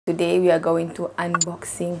Today we are going to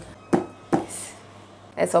unboxing this.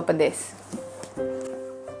 Let's open this.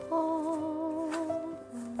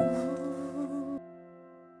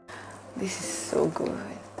 This is so good.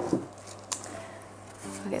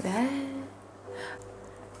 Look at that.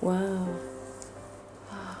 Wow.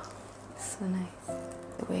 Wow. So nice.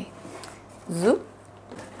 Wait. Zoom.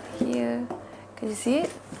 Here. Can you see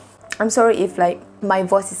it? I'm sorry if like my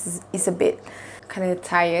voice is a bit kind of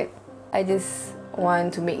tired. I just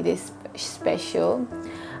want to make this special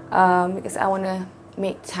because I want to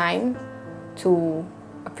make time to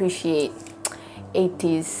appreciate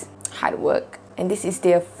Ateez' hard work. And this is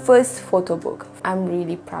their first photo book. I'm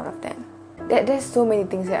really proud of them. There's so many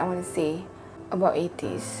things that I want to say about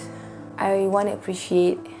Ateez. I want to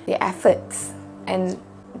appreciate their efforts, and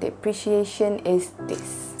the appreciation is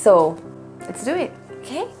this. So let's do it,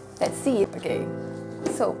 okay? Let's see it. Okay.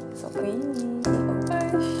 So we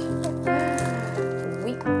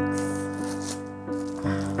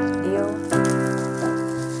deal.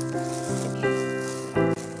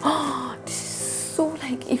 Oh, this is so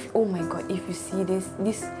like, if oh my god, if you see this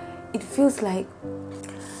it feels like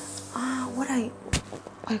what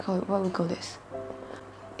we call this?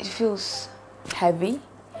 It feels heavy,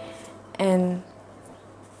 and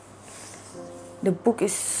the book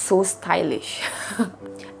is so stylish.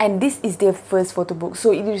 And this is their first photo book,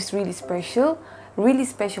 so it is really special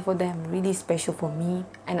for them, really special for me.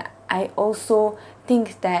 And I also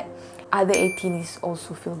think that other Atinys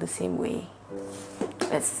also feel the same way.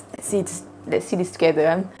 Let's see this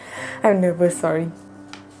together. I'm nervous, sorry.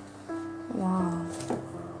 Wow.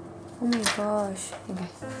 Oh my gosh.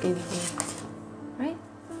 Okay, right?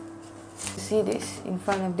 You see this in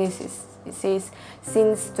front of this it says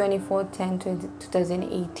since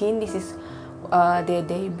 24/10/2018. This is their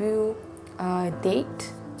debut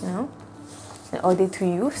date, you know, or date to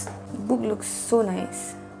use. The book looks so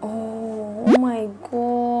nice. Oh my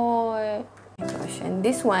god. Oh my gosh. And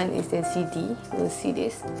this one is the CD. We'll see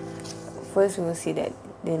this. First we will see that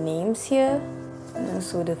the names here, and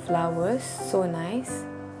also the flowers. So nice.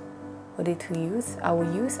 For date to use, our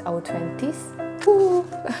 20s. Woo.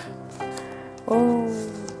 Oh,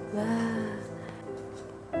 wow.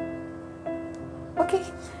 Okay,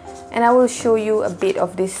 and I will show you a bit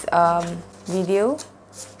of this video.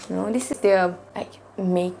 You know, this is their like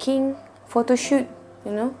making photo shoot,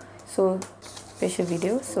 you know, so special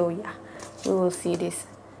video. So yeah, we will see this.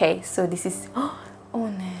 Okay, so this is oh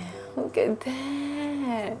no, look at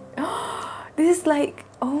that. This is like,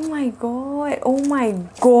 oh my god.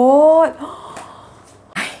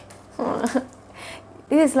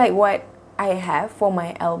 This is like what I have for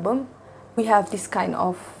my album. We have this kind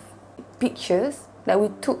of pictures that we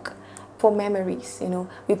took for memories, you know.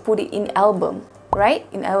 We put it in album, right?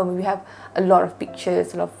 In album we have a lot of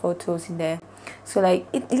pictures, a lot of photos in there. So like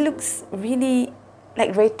it looks really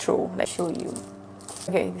like retro. Let's show you.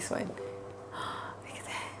 Okay, this one. Look at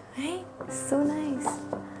that, right? So nice.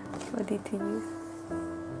 What did you use?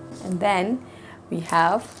 And then we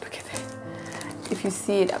have, look at that. If you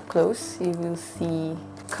see it up close, you will see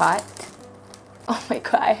card. Oh my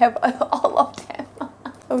god, I have all of them.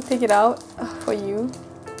 I'll take it out for you.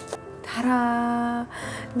 Ta-da!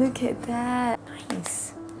 Look at that.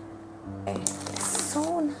 Nice. It's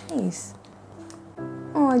so nice.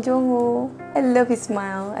 Oh, Jongho. I love his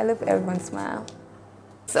smile. I love everyone's smile.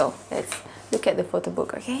 So, let's look at the photo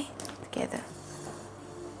book, okay? Together.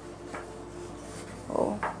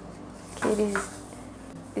 Oh. Okay,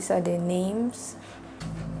 these are their names.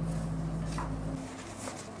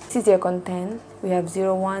 This is their content. We have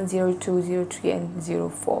 01, 02, 03, and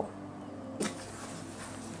 04.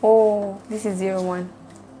 Oh, this is 01.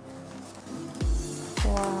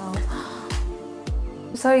 Wow.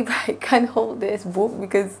 I'm sorry if I can't hold this book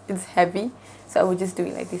because it's heavy. So I will just do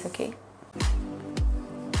it like this, okay?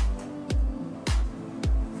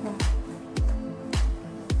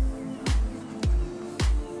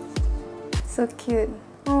 So cute.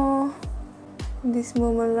 Oh, this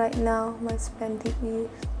moment right now, my splendid youth.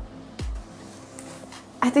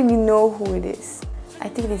 I think we know who it is. I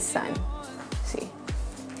think it's Sannie.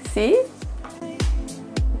 See?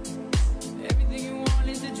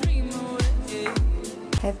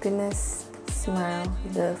 Happiness, smile,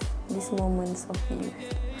 love, these moments of youth.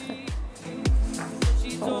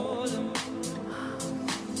 Oh.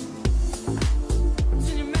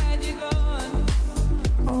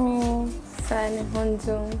 Oh, Sannie,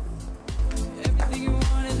 Honjung.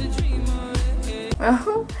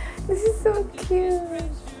 Oh, this is so cute.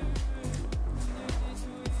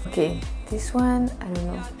 Okay, this one, I don't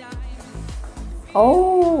know.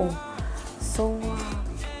 Oh, so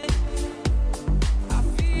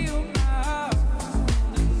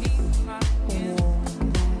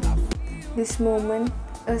this moment,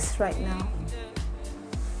 us right now.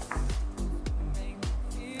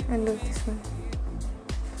 I love this one.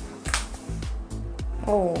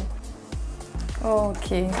 Oh,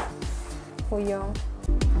 okay, for y'all.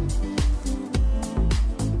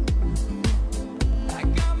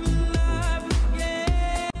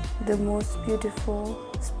 The most beautiful,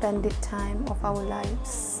 splendid time of our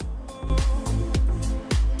lives.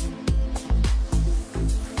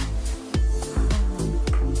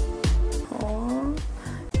 Oh.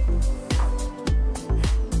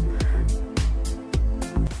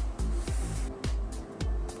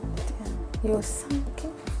 You're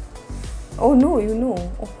sunken. Oh no, you know.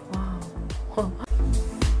 Oh wow.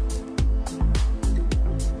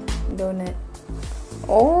 Donut.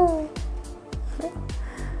 Oh.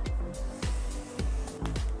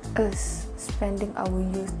 Us spending our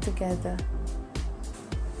youth together.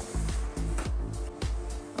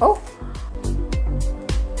 Oh.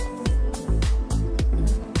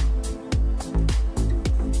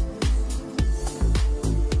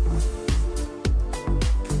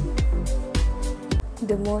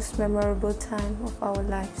 The most memorable time of our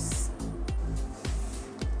lives.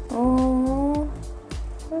 Oh,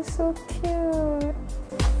 that's so cute.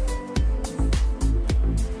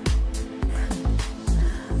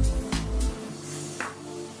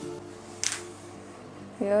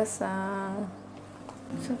 Yes,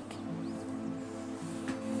 so cute.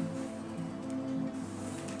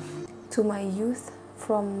 To my youth,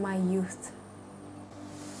 from my youth.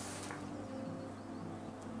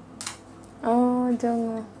 Oh,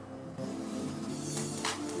 jangan.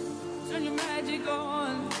 Turn your magic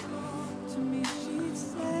on. To me, she'd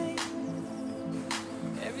say,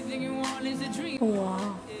 everything you want is a dream.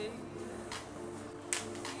 Wow.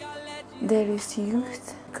 There is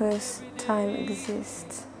youth because time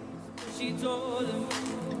exists. She told him.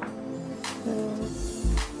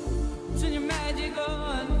 Turn your magic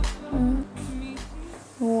on.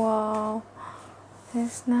 Wow,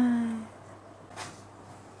 that's nice.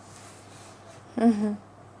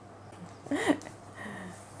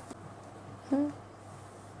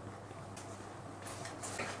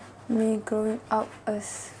 Me growing up,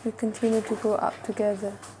 as we continue to grow up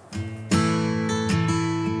together.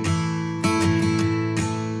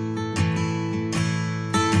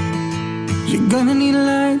 You're gonna need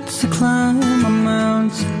lights to climb a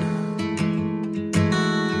mountain.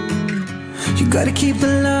 You gotta keep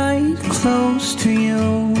the light close to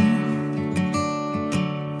you.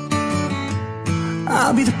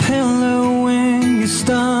 I'll be the pillar when you're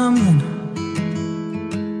stumbling,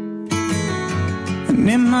 and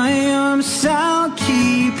in my arms I'll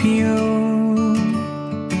keep you.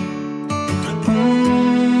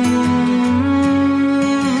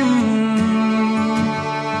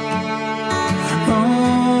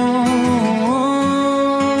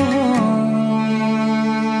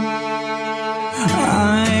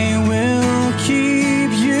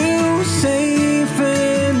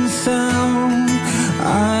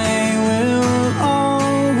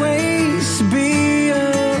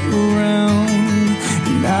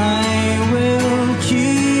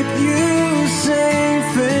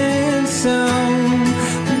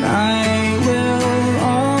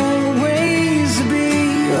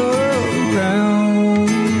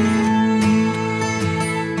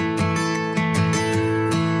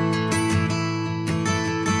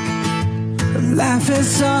 Life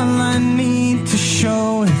is all I need to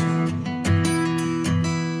show it.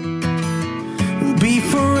 Will be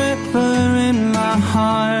forever in my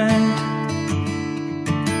heart.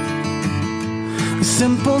 A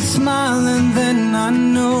simple smile and then I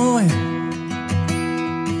know it.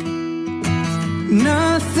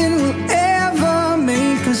 Nothing will ever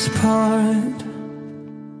make us part.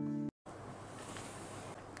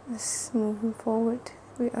 Let's moving forward.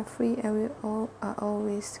 We are free and we all are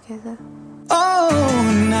always together. Oh,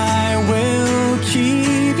 and I will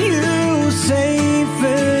keep you safe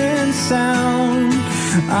and sound.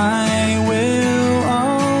 I will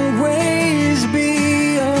always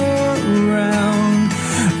be around.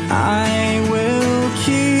 I will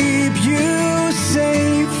keep you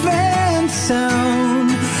safe and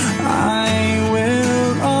sound. I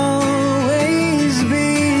will always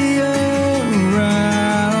be around.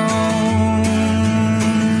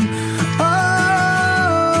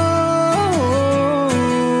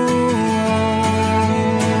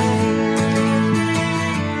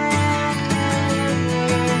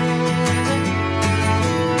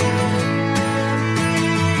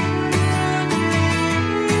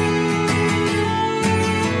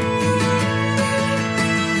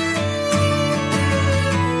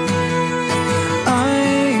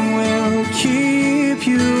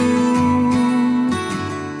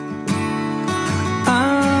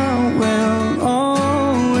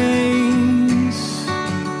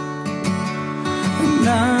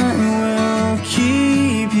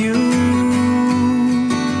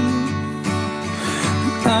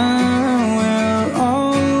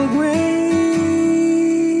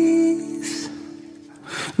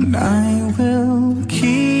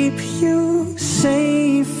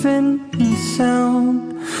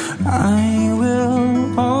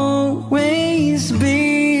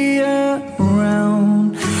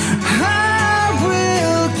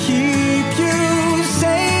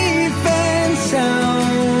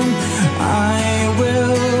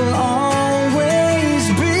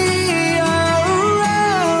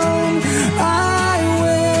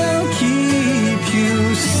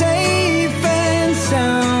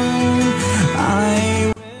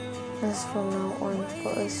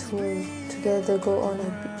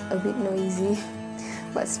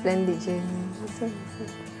 splendid journey.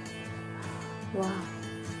 Wow.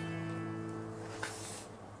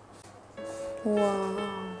 Wow.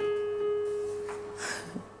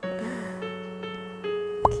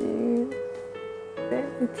 Cute.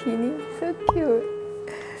 That's Atinys, so cute.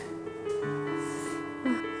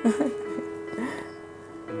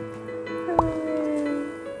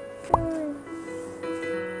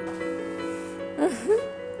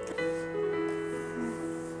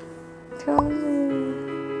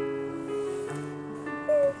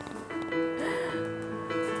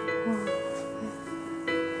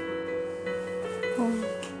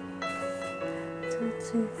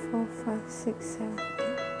 Three, four, five, six, seven,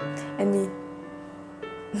 eight. And me.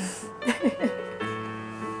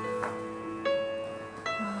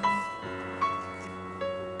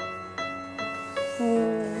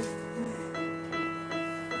 Oh,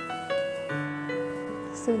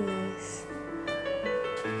 so nice.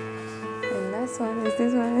 And last one is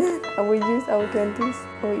this one. I will use our 20s,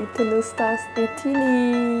 our eternal stars,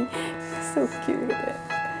 Atinys. So cute.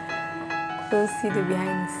 You'll see the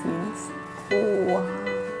behind the scenes. Oh, wow,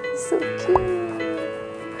 so cute.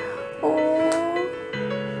 Oh,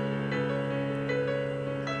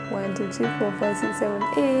 1, 2, 3, 4, 5, 6, 7,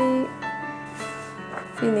 8.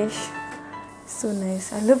 Finish. So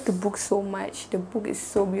nice. I love the book so much. The book is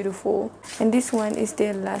so beautiful. And this one is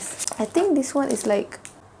their last. I think this one is like,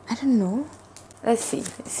 I don't know. Let's see.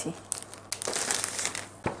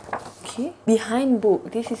 Okay. Behind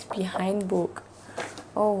book. This is behind book.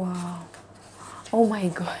 Oh, wow. Oh my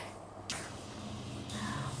god.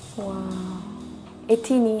 Wow.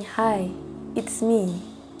 Ateez, hi. It's me,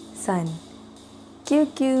 San.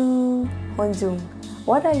 QQ. Honjung.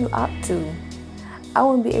 What are you up to? I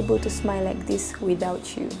won't be able to smile like this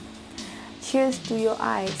without you. Cheers to your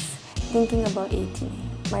eyes. Thinking about Ateez.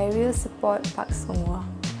 My real support, Pak Songhwa.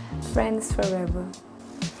 Friends forever.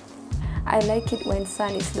 I like it when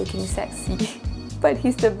San is looking sexy. But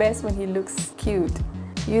he's the best when he looks cute.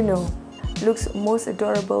 You know, looks most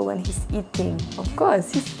adorable when he's eating. Of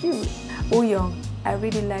course, he's cute. Uyong, I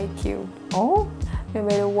really like you. Oh, no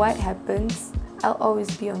matter what happens, I'll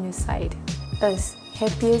always be on your side. Us,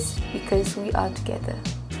 happiest because we are together.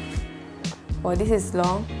 Oh, this is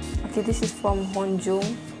long. Okay, this is from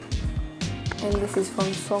Honjung. And this is from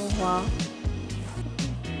Songhwa.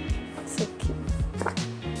 So cute.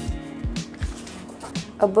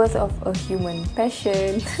 A birth of a human.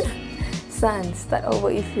 Passion. San, start over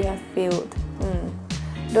if you have failed.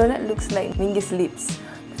 Donut looks like Mingy's lips.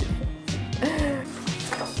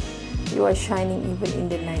 You are shining even in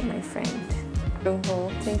the night, my friend.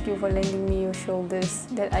 Jongho, thank you for lending me your shoulders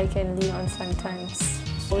that I can lean on sometimes.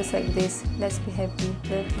 Always like this. Let's be happy.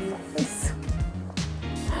 Love you.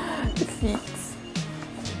 The feet.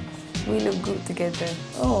 We look good together.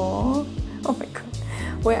 Oh my god.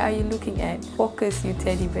 Where are you looking at? Focus, you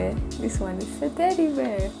teddy bear. This one is a teddy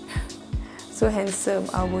bear. So handsome,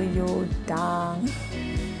 our Yodang.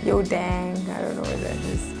 Yodang. I don't know what that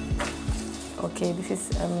is. Okay, this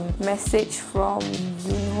is a message from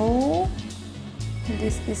Yunho.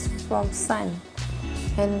 This is from San.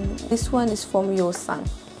 And this one is from Yosang.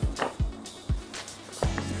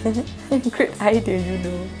 Great idea, you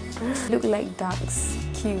know. Look like ducks.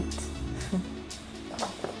 Cute.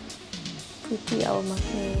 Pretty our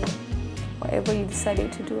Magpie. Whatever you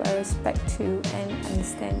decided to do, I respect you and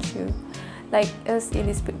understand you. Like us in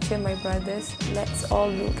this picture, my brothers, let's all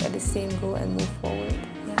look at the same goal and move forward.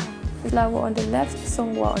 Yeah. Flower on the left,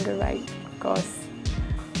 Songhwa on the right, of course.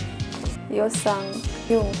 Yosang,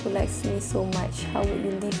 Young, who likes me so much, how would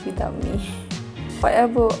you live without me?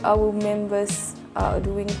 Whatever our members are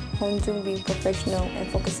doing, Honjung being professional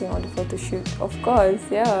and focusing on the photo shoot. Of course,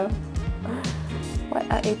 yeah. What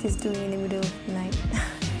are Ateez doing in the middle of the night?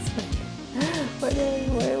 What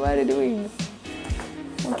are they doing?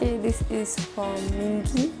 Okay, this is from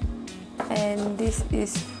Mingy, and this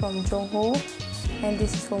is from Jongho, and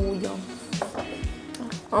this is from Wooyoung.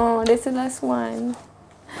 Oh, that's the last one.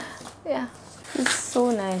 Yeah, it's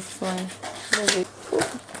so nice one.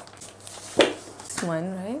 This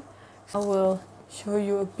one, right? I will show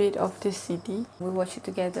you a bit of the CD. We'll watch it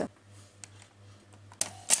together.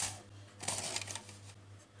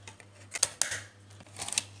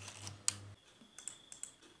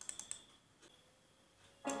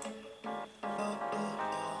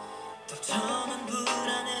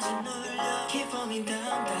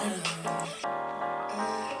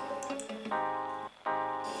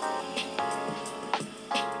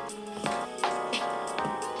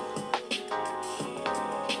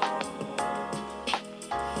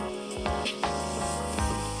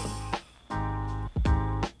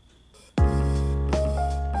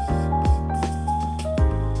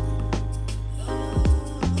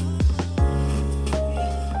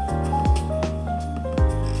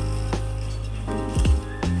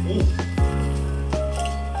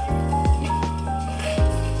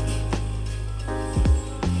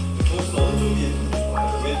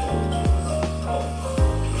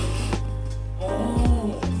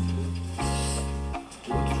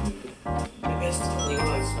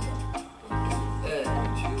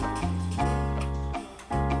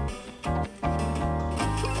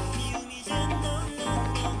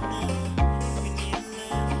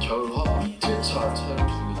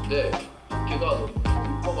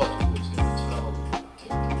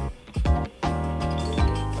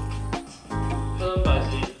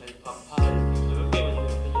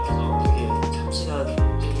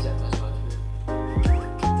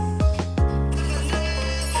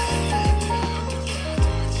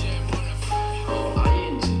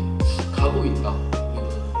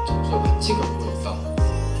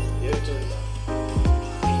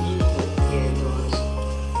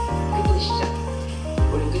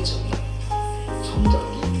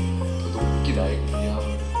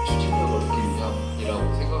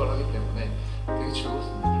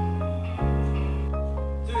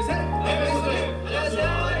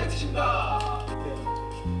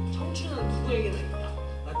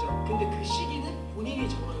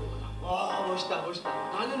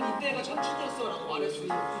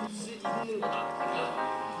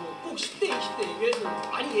 꼭 10대, 20대 얘기해서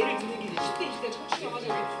많이 예를 드는 게 10대, 20대 청춘이라고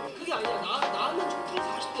하잖아요. 그게 아니라 나는 청춘이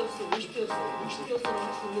 40대였어, 50대였어, 60대였어 할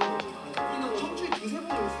수 있는 거지. 청춘이 두세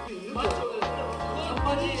번일 수도 있는 거야. 맞죠. 그거는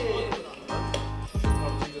반지.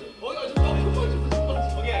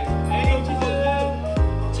 오케이. 에이티즈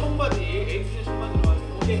청바지. 에이티즈 청바지로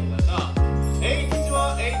하시고. 오케이. 자, 에이티즈와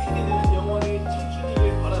에이티니는 영원히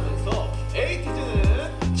청춘이길 바라면서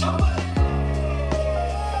에이티즈는 청바지.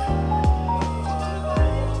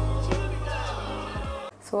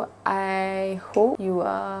 So I hope you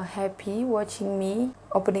are happy watching me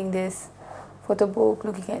opening this photo book,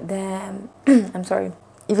 looking at them. I'm sorry,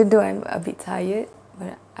 even though I'm a bit tired,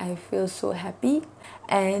 but I feel so happy,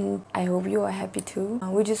 and I hope you are happy too.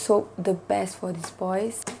 We just hope the best for these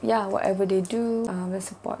boys. Yeah, whatever they do, let's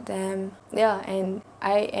support them. Yeah, and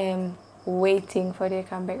I am waiting for their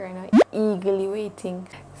comeback right now, eagerly waiting.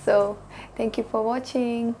 So thank you for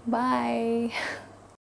watching. Bye.